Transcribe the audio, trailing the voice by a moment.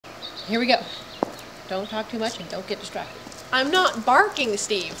here we go. Don't talk too much and don't get distracted. I'm not barking,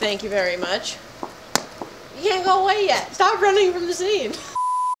 Steve. Thank you very much. You can't go away yet. Stop running from the scene.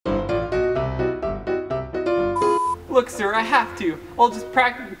 Look, sir, I have to. I'll just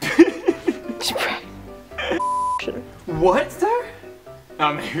practice. What, sir?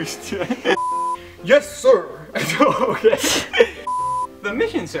 I'm here to. Yes, sir. Okay. The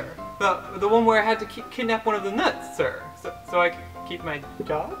mission, sir. The one where I had to kidnap one of the nuts, sir. So I can keep my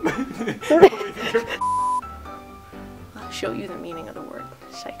job. I'll show you the meaning of the word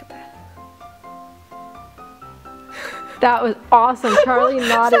psychopath. That was awesome. Charlie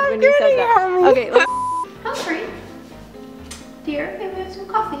nodded when you said that. Okay, let's. Humphrey, dear, can we have some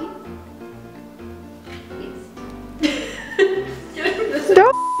coffee? Yes.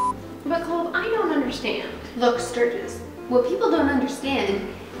 Don't. But Cole, I don't understand. Look, Sturgis, what people don't understand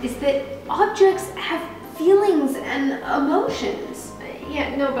is that objects have feelings and emotions.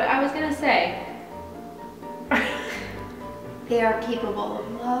 Yeah, no, but I was gonna say. They are capable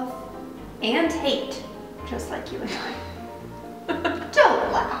of love and hate, just like you and I.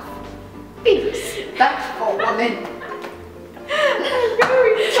 Don't laugh. Be respectful, woman.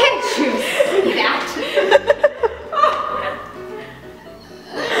 Can't you see that?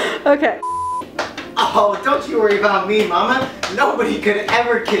 Okay. Oh, don't you worry about me, Mama. Nobody could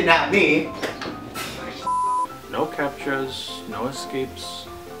ever kidnap me. No captures, no escapes.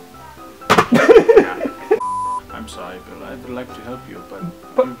 I'm sorry, Bill. I'd like to help you, but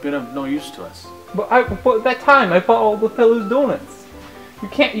you've been of no use to us. But that time I bought all the fellas donuts. You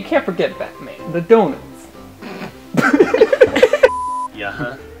can't forget that, man. The donuts.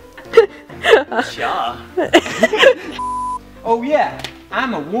 Yeah. Yeah. Oh yeah,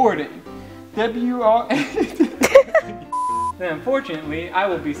 I'm a warden. W-R-N. Then unfortunately, I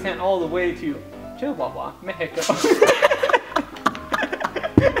will be sent all the way to Chihuahua, Mexico.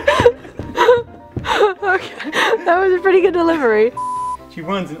 Okay, that was a pretty good delivery. She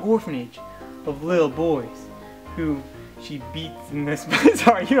runs an orphanage of little boys who she beats in this.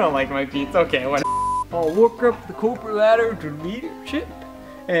 Sorry, you don't like my beats. Okay, whatever. I'll work up the corporate ladder to leadership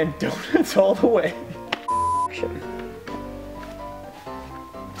and donuts all the way. Sure.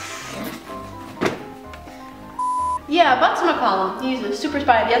 Yeah, Butts McCollum. He's a super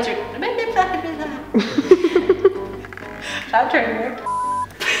spy of the answer. Stop turning.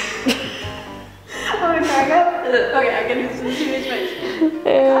 I'm gonna crack up. Okay, I can do this in 2 minutes.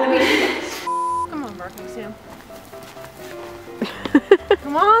 Come on, Barking Sam.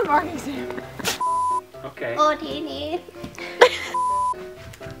 Come on, Barking Sam. Okay. What do you need?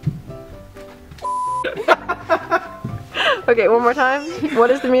 Okay, one more time.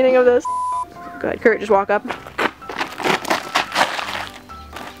 What is the meaning of this? Go ahead, Kurt, just walk up.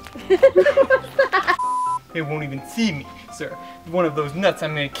 They won't even see me, sir. One of those nuts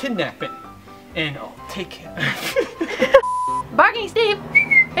I'm gonna kidnap it, and I'll take him. Barking Steve!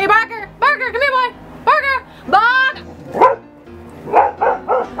 Hey Barker! Barker, come here boy! Barker!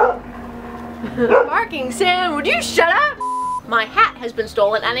 Barking Sam, would you shut up? My hat has been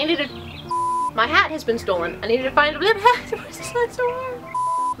stolen and I need to... My hat has been stolen. I need to find... Why is this not so hard?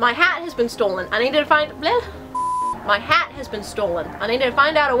 My hat has been stolen. I need to find... My hat has been stolen. I need to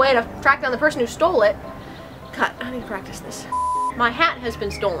find out a way to track down the person who stole it. Cut. I need to practice this. My hat has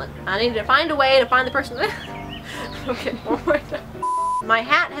been stolen. I need to find a way to find the person... Okay, one more time. My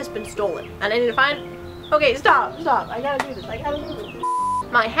hat has been stolen. And I need to find... Okay, stop. I gotta do this.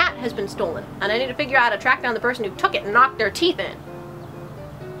 My hat has been stolen. And I need to figure out how to track down the person who took it and knocked their teeth in.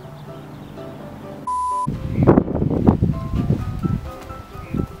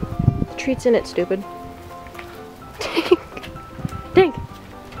 Treats in it, stupid. Dink!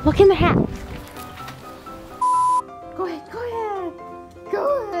 Look in the hat! Go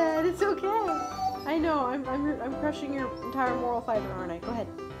ahead, it's okay. I know, I'm crushing your entire moral fiber, aren't I? Go ahead.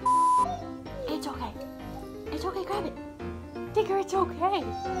 It's okay, grab it. Tinker, it's okay.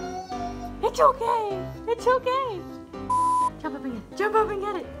 It's okay. Jump up and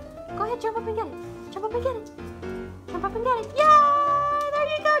get it. Go ahead, jump up and get it. Yeah, there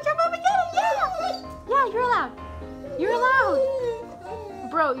you go, jump up and get it, yeah, you're allowed.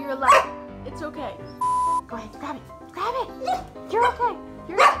 Bro, you're allowed. It's okay. Go ahead, grab it. You're okay.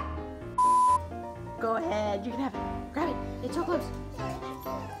 Go ahead, you can have it. Grab it. It's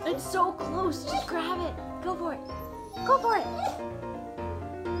so close. Just grab it. Go for it.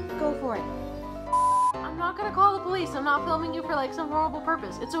 I'm not gonna call the police. I'm not filming you for like some horrible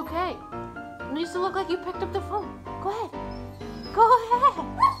purpose. It's okay. It needs to look like you picked up the phone. Go ahead.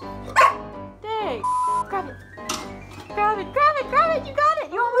 Dang. Grab it. You got it.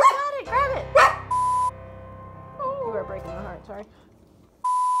 You almost got it. Grab it. Oh, you are breaking my heart. Sorry.